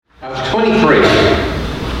I was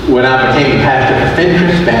 23 when I became pastor at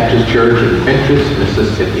Fentress Baptist Church in Fentress,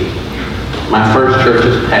 Mississippi. My first church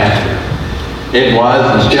as pastor. It was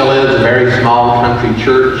and still is a very small country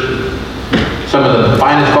church. Some of the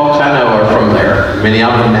finest folks I know are from there. Many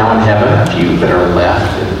of them now in heaven, a few that are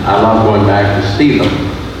left, and I love going back to see them.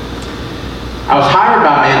 I was hired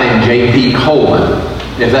by a man named J.P. Coleman.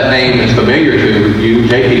 If that name is familiar to you,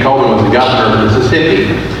 J.P. Coleman was the governor of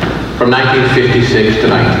Mississippi from 1956 to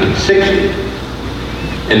 1960.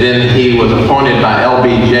 And then he was appointed by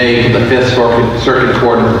LBJ to the Fifth Circuit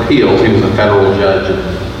Court of Appeals. He was a federal judge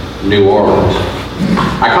in New Orleans.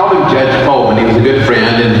 I called him Judge Coleman. He was a good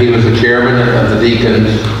friend, and he was the chairman of the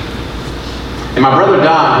deacons. And my brother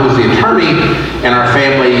Don, who's the attorney in our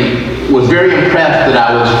family, was very impressed that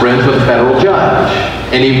I was friends with a federal judge.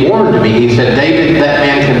 And he warned me. He said, "David, that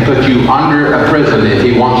man can put you under a prison if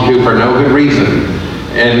he wants to for no good reason."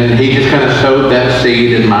 And he just kind of sowed that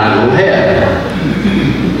seed in my little head.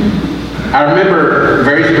 I remember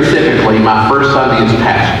very specifically my first Sunday as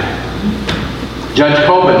pastor. Judge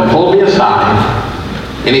Coleman pulled me aside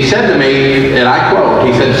and he said to me, and I quote,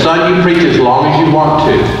 he said, "Son, you preach as long as you want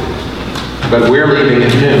to, but we're leaving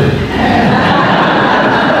at noon."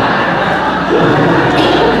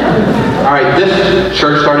 All right, this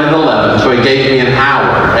church started at 11, so he gave me an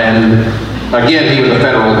hour. And again, he was a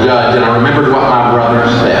federal judge, and I remembered what my brother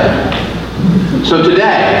said. So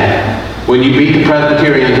today, when you beat the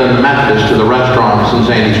Presbyterians and the Methodists to the restaurants in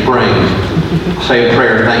Sandy Springs, say a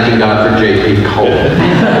prayer thanking God for J.P. Coleman.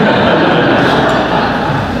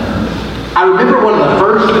 I remember one of the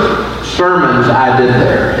first sermons I did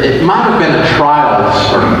there. It might have been a trial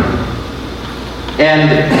sermon.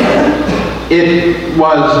 And it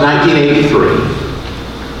was 1983.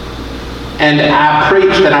 And I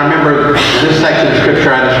preached, and I remember this section of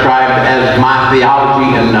scripture I described as my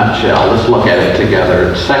theology in a nutshell. Let's look at it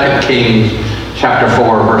together. 2 Kings chapter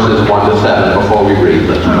 4, verses 1 to 7 before we read.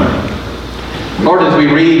 Let's pray. Lord, as we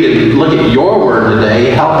read and look at your word today,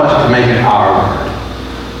 help us to make it our word.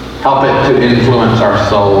 Help it to influence our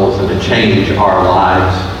souls and to change our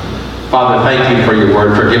lives. Father, thank you for your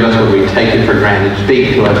word. Forgive us when we take it for granted.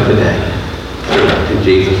 Speak to us today. In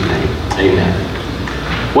Jesus' name, amen.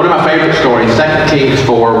 One of my favorite stories, 2 Kings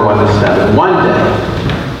 4, 1 to 7. One day,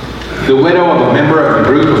 the widow of a member of the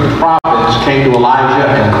group of prophets came to Elijah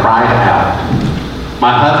and cried out,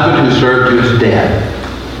 "My husband who served you is dead.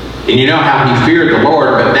 And you know how he feared the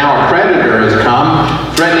Lord, but now a creditor has come,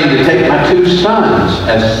 threatening to take my 2 sons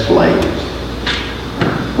as slaves."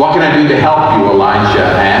 "What can I do to help you?" Elijah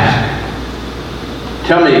asked.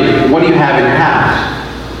 "Tell me, what do you have in your house?"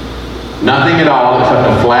 "Nothing at all except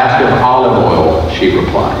a flask of olive oil," she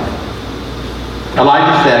replied.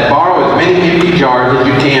 Elijah said, "Borrow as many empty jars as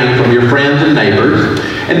you can from your friends and neighbors,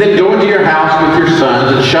 and then go into your house with your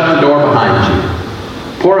sons and shut the door behind you.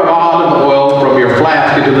 Pour olive oil from your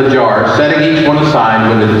flask into the jars, setting each one aside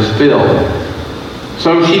when it is filled."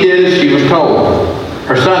 So she did as she was told.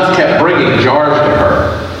 Her sons kept bringing jars to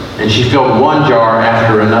her, and she filled one jar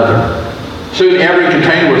after another. Soon every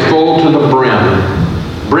container was full to the brim.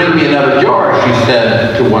 "Bring me another jar," she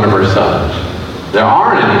said to one of her sons. "There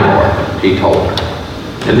aren't any more," he told her.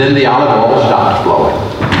 And then the olive oil stopped flowing.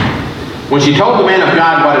 When she told the man of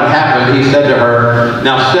God what had happened, he said to her,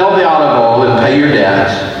 "Now sell the olive oil and pay your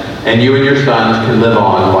debts, and you and your sons can live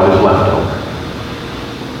on what is left over."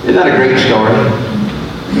 Isn't that a great story?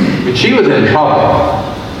 But she was in trouble.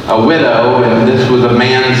 A widow, and this was a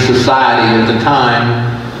man's society at the time.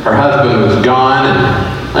 Her husband was gone, and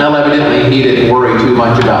well, evidently he didn't worry too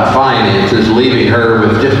much about finances, leaving her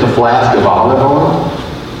with just a flask of olive oil.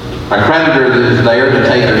 A creditor that is there to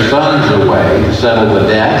take her sons away to settle the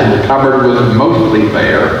debt, and the cupboard was mostly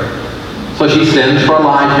bare. So she sends for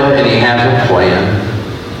Elijah, and he has a plan.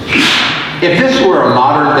 If this were a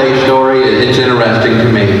modern day story, it's interesting to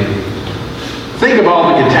me. Think of all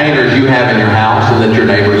the containers you have in your house and that your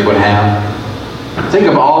neighbors would have. Think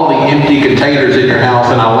of all the empty containers in your house,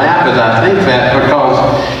 and I laugh as I think that because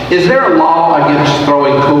is there a law against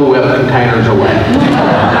throwing Cool Whip containers away?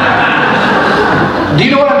 Do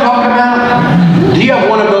you know what I'm talking about? Do you have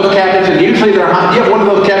one of those cabinets, and usually they're hot? Do you have one of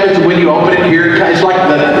those cabinets and when you open it here, it's like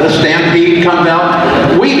the stampede comes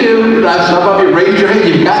out? We do. Some of you raise your hand.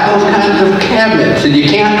 You've got those kinds of cabinets, and you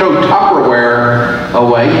can't throw Tupperware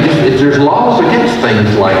away. There's laws against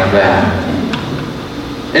things like that.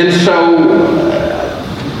 And so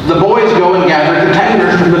the boys go and gather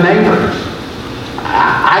containers from the neighbors.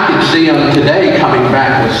 I could see them today coming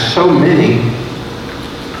back with so many.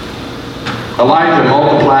 Elijah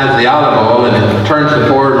multiplies the olive oil and it turns the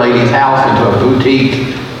poor lady's house into a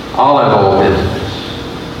boutique olive oil business.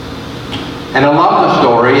 And I love the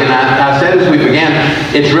story, and I said as we began,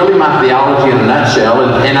 it's really my theology in a nutshell,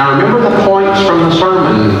 and I remember the points from the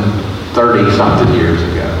sermon 30-something years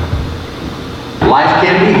ago. Life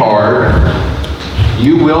can be hard.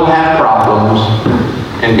 You will have problems,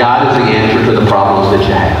 and God is the answer to the problems that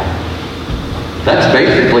you have. That's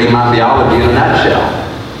basically my theology in a nutshell.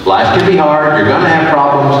 Life can be hard, you're going to have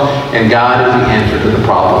problems, and God is the answer to the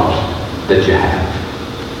problems that you have.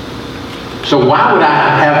 So why would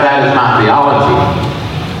I have that as my theology?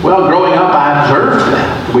 Well, growing up, I observed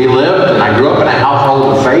that. We lived, and I grew up in a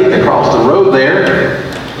household of faith across the road there,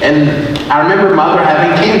 and I remember Mother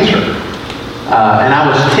having cancer, and I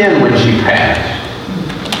was 10 when she passed.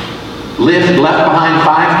 Left behind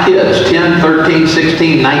 5 kids, 10, 13,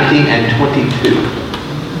 16, 19, and 22.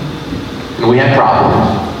 And we had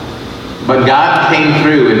problems. But God came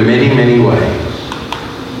through in many, many ways.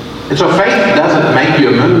 And so faith doesn't make you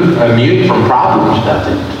immune from problems, does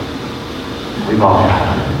it? We've all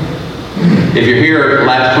got it. If you're here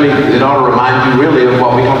last week, it ought to remind you really of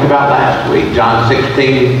what we talked about last week. John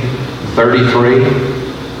 16:33.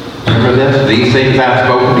 Remember this? These things I have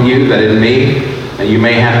spoken to you, that in me and you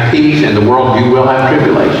may have peace. In the world you will have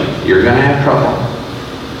tribulation. You're going to have trouble.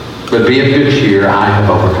 But be of good cheer. I have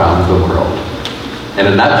overcome the world. In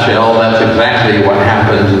a nutshell, that's exactly what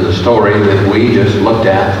happens in the story that we just looked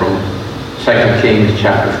at from 2 Kings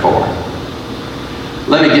chapter 4.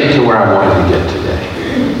 Let me get to where I wanted to get today.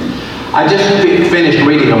 I just finished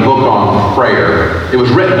reading a book on prayer. It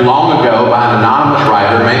was written long ago by an anonymous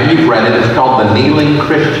writer. Maybe you've read it. It's called The Kneeling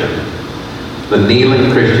Christian. The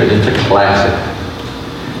Kneeling Christian. It's a classic.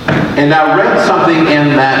 And I read something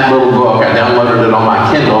in that little book. I downloaded it on my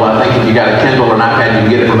Kindle. I think if you got a Kindle or an iPad, you can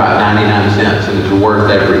get it for about 99 cents, and it's worth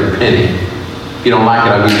every penny. If you don't like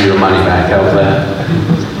it, I'll give you your money back. How's that?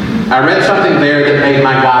 I read something there that made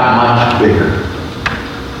my God much bigger.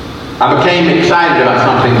 I became excited about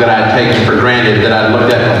something that I'd taken for granted, that I'd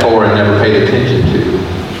looked at before and never paid attention to.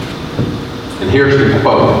 And here's the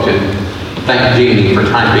quote, and thank Jeannie for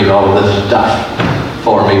typing all of this stuff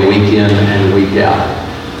for me week in and week out.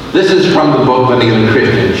 This is from the book, The Kneeling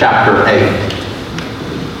Christian, chapter 8,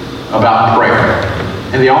 about prayer.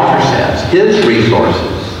 And the author says, his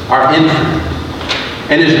resources are infinite,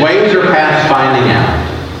 and his ways are past finding out.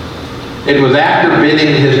 It was after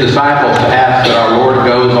bidding his disciples to ask that our Lord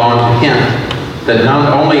goes on to hint that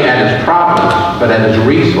not only at his providence, but at his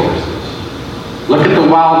resources. Look at the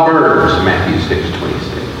wild birds, Matthew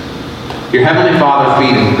 6:26. Your heavenly Father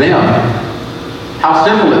feeds them. How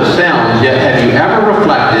simple it sounds, yet have you ever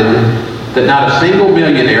reflected that not a single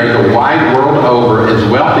millionaire the wide world over is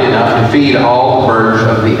wealthy enough to feed all the birds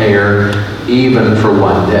of the air, even for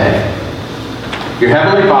one day? Your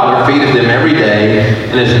heavenly Father feedeth them every day,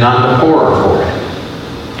 and is none the poorer for it.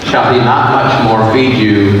 Shall he not much more feed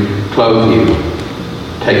you, clothe you,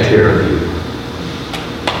 take care of you?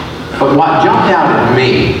 But what jumped out at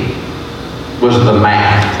me was the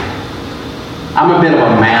math. I'm a bit of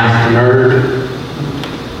a math nerd.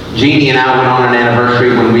 Jeannie and I went on an anniversary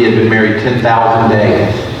when we had been married 10,000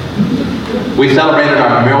 days. We celebrated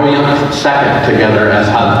our millionth second together as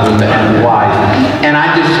husband and wife. And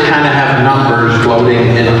I just kind of have numbers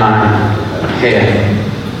floating in my head.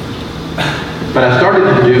 But I started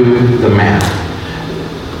to do the math.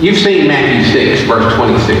 You've seen Matthew 6, verse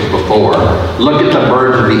 26 before. Look at the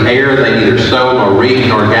birds of the air. They neither sow nor reap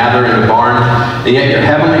nor gather into barns, and yet your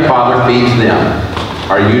heavenly Father feeds them.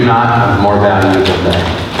 Are you not of more value than they?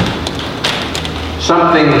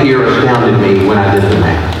 Something here astounded me when I did the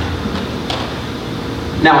math.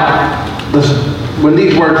 Now, when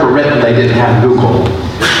these words were written, they didn't have Google.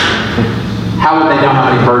 How would they know how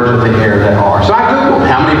many birds of the air there are? So I Googled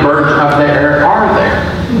how many birds of the air are there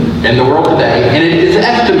in the world today. And it is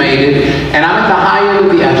estimated, and I'm at the high end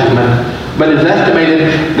of the estimate, but it's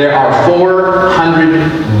estimated there are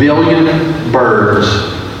 400 billion birds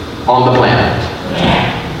on the planet.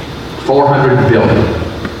 400 billion.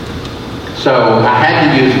 So I had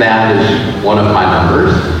to use that as one of my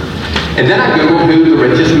numbers. And then I Googled who the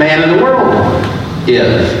richest man in the world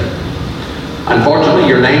is. Unfortunately,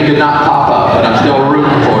 your name did not pop up, but I'm still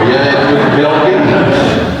rooting for you. It was Bill Gates.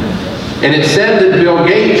 And it said that Bill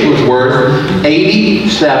Gates was worth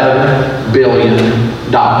 $87 billion.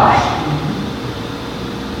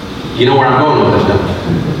 You know where I'm going with this, don't you?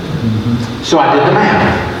 So I did the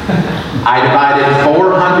math. I divided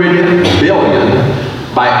 400 billion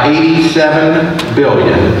by 87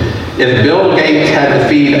 billion. If Bill Gates had to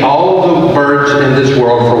feed all of the birds in this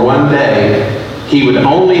world for one day, he would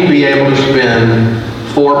only be able to spend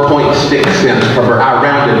 4.6 cents per bird. I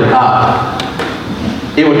rounded it up.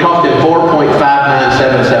 It would cost him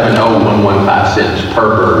 4.5977015 cents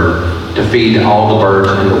per bird to feed all the birds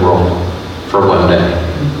in the world for one day.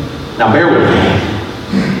 Now bear with me.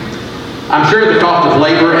 I'm sure the cost of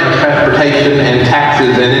labor and transportation and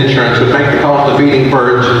taxes and insurance would make the cost of feeding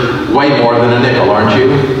birds way more than a nickel, aren't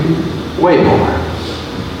you? Way more.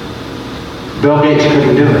 Bill Gates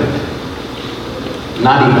couldn't do it.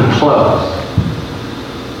 Not even close.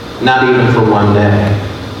 Not even for one day.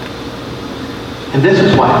 And this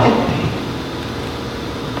is what hit me.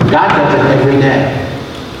 God does it every day.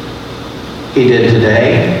 He did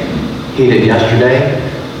today. He did yesterday.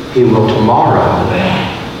 He will tomorrow.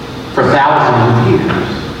 For thousands of years,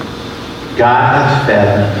 God has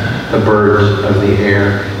fed the birds of the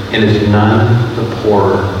air and is none the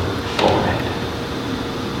poorer for it.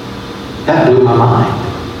 That blew my mind.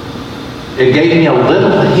 It gave me a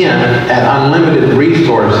little hint at unlimited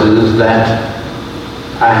resources that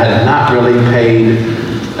I had not really paid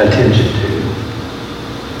attention to.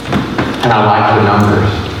 And I like the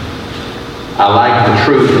numbers. I like the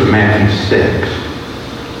truth of Matthew 6.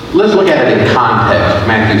 Let's look at it in context,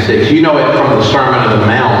 Matthew 6. You know it from the Sermon on the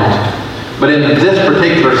Mount. But in this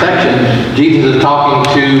particular section, Jesus is talking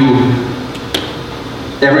to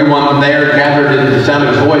everyone there gathered in the sound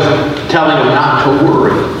of his voice, telling them not to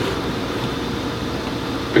worry.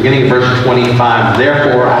 Beginning in verse 25,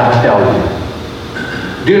 therefore I tell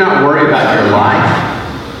you, do not worry about your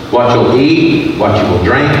life, what you'll eat, what you will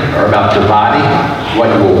drink, or about your body, what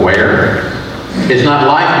you will wear. Is not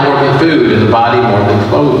life more than food, and the body more than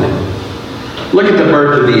clothing? Look at the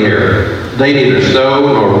birds of the air. They neither sow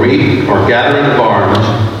nor reap nor gather in the barns,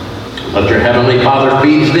 but your heavenly Father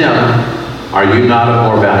feeds them. Are you not of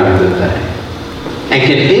more value than they? And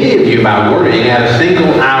can any of you, by worrying, add a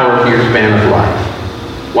single hour to your span of life?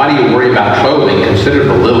 Why do you worry about clothing? Consider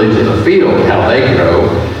the lilies of the field, how they grow.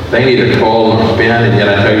 They neither toil nor spin, and yet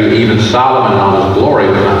I tell you, even Solomon in all his glory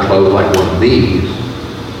was not clothed like one of these.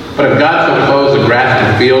 But if God so clothes the grass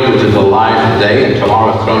of the field, which is alive today and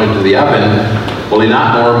tomorrow is thrown into the oven, will he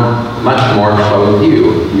not much more clothe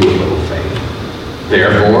you, you of little faith?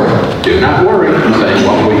 Therefore, do not worry, saying,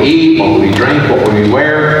 what will we eat, what will we drink, what will we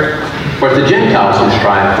wear? For it's the Gentiles who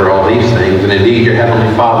strive for all these things, and indeed your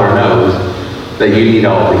heavenly Father knows that you need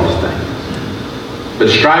all these things. But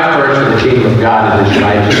strive first for the kingdom of God and his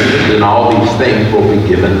righteousness, and all these things will be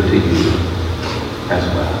given to you as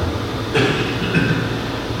well.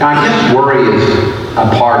 Now, I guess worry is a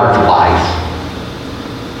part of life.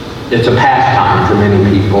 It's a pastime for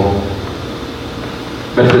many people.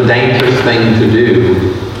 But it's a dangerous thing to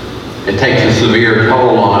do. It takes a severe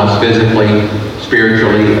toll on us physically,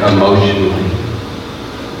 spiritually, emotionally.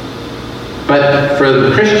 But for the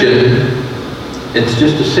Christian, it's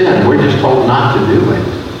just a sin. We're just told not to do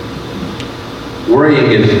it.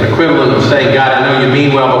 Worrying is equivalent of saying, God, I know you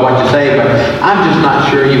mean well by what you say, but I'm just not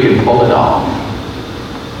sure you can pull it off.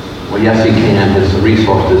 Well, yes, he can. His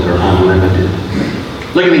resources are unlimited.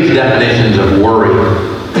 Look at these definitions of worry.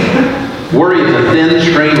 Worry is a thin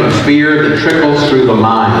stream of fear that trickles through the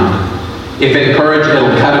mind. If encouraged,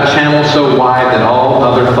 it'll cut a channel so wide that all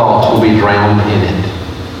other thoughts will be drowned in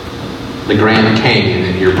it. The Grand Canyon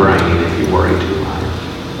in your brain if you worry too much.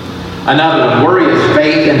 Another one, worry is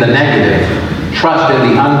faith in the negative, trust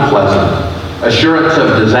in the unpleasant, assurance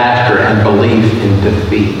of disaster, and belief in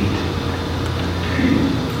defeat.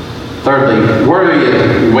 Thirdly, worry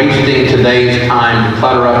is wasting today's time to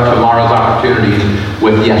clutter up tomorrow's opportunities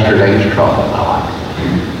with yesterday's trouble. I like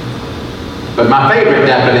that. But my favorite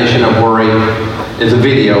definition of worry is a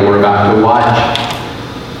video we're about to watch.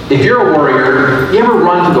 If you're a worrier, you ever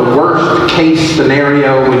run to the worst case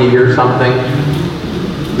scenario when you hear something?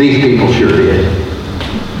 These people sure did.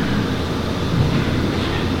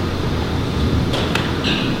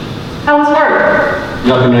 How was work?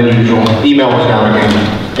 Nothing unusual. Email was down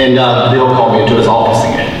again. And Bill called me into his office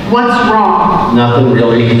again. What's wrong? Nothing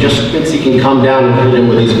really. He just thinks he can come down and hit him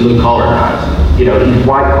with these blue collar guys. You know, he's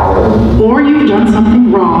white collar. Or you've done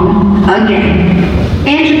something wrong again.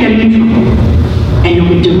 And you're getting in trouble. And you'll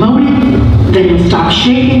be demoted, then you'll stop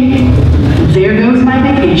shaking. There goes my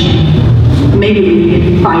vacation. Maybe you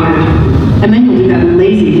get fired. And then you'll do that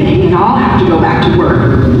lazy thing and I'll have to go back to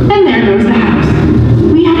work. And there goes the house.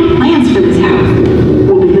 We had plans for this house.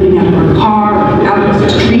 We'll be living out of our car, out of the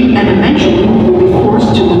street, and eventually we'll be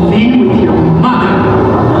forced to move in with your mother.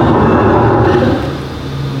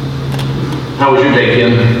 How was your day,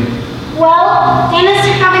 Kim? Well, Dana's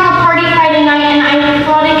having a party Friday night and I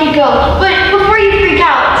thought I could go. But before you freak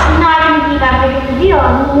out, it's not going to be that big of a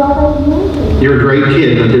deal. You're a great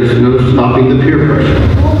kid, but there's no stopping the peer pressure.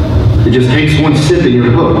 It just takes one sip and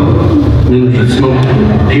you're hooked. And then there's the smoke,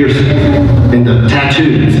 and the piercing, and the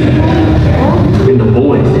tattoos, and the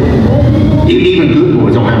boys. Even good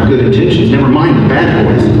boys don't have good intentions. Never mind the bad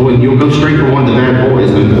boys. When you'll go straight for one of the bad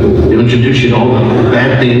boys, and they'll introduce you to all the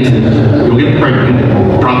bad things, and you'll get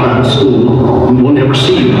pregnant, drop out of school, and we'll never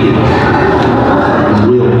see you again.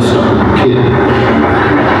 And we'll start a kid.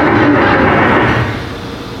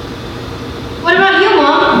 What about you,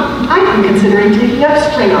 Mom? I've been considering taking up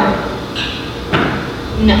string art.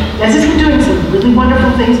 No. Des has been doing some really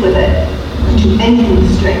wonderful things with it. I can do anything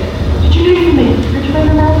with string. Did you know you can make a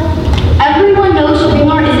refrigerator out of it? Everyone knows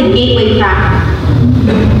string art is a gateway craft.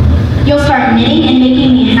 You'll start knitting and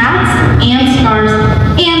making me hats and scarves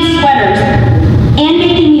and sweaters and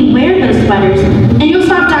making me wear those sweaters. And you'll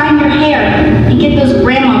stop dyeing your hair and get those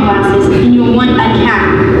grandma glasses, and you'll want a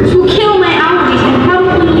cat, which will kill my allergies and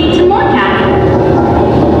probably lead to more cats.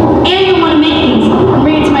 And you'll want to make things and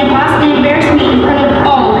bring it to my class and embarrass me in front of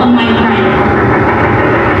all of my friends.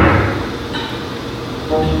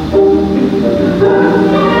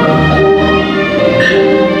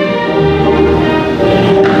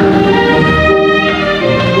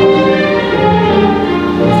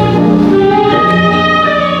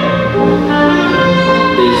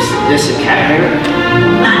 Is this a cat hair?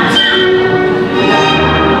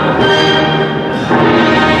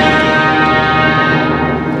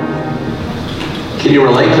 Can you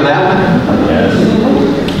relate to that one? Yes.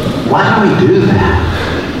 Why do we do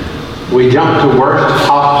that? We jump to worst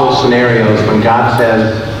possible scenarios when God says,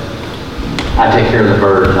 I take care of the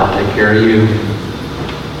birds, I'll take care of you.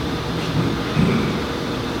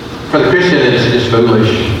 For the Christian, it's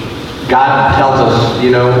foolish. God tells us,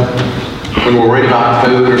 when we're worried about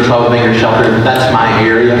food or clothing or shelter, that's my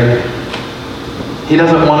area. He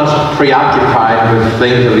doesn't want us preoccupied with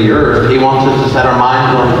things of the earth. He wants us to set our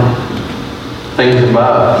minds on things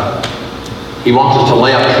above. He wants us to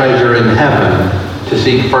lay up treasure in heaven, to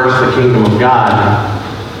seek first the kingdom of God.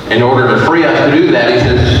 In order to free us to do that, he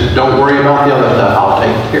says, don't worry about the other stuff, I'll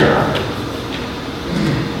take care of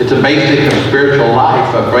it. It's a basic of spiritual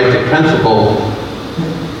life, a basic principle.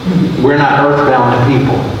 We're not earthbound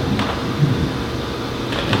people.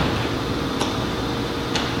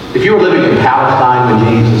 If you were living in Palestine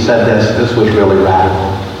when Jesus said this was really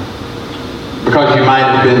radical. Because you might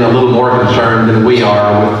have been a little more concerned than we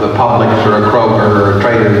are with the Publix or a Kroger or a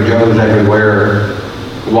Trader Joe's everywhere,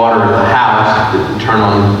 water at the house that turn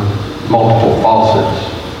on multiple faucets.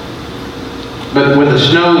 But when the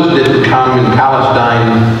snows didn't come in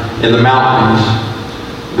Palestine in the mountains,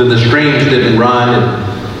 then the streams didn't run,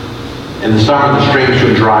 and in the summer the streams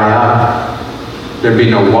would dry up. There'd be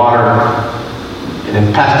no water. And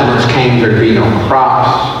if pestilence came, there'd be no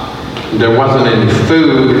crops. There wasn't any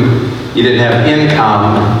food. You didn't have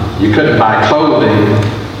income. You couldn't buy clothing.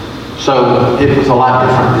 So it was a lot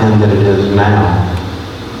different then than it is now.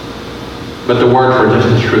 But the words were just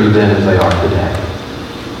as true then as they are today.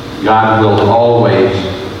 God will always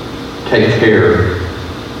take care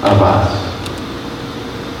of us.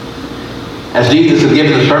 As Jesus is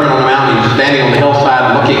giving the Sermon on the Mount, he's standing on the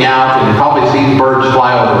hillside looking out, and he probably sees birds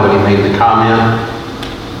fly over when he made the comment.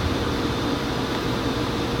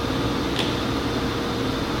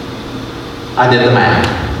 I did the math,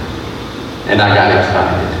 and I got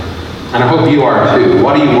excited. And I hope you are too.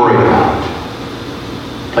 What are you worried about?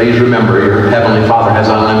 Please remember, your Heavenly Father has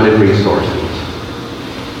unlimited resources.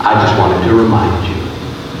 I just wanted to remind you.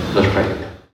 Let's pray.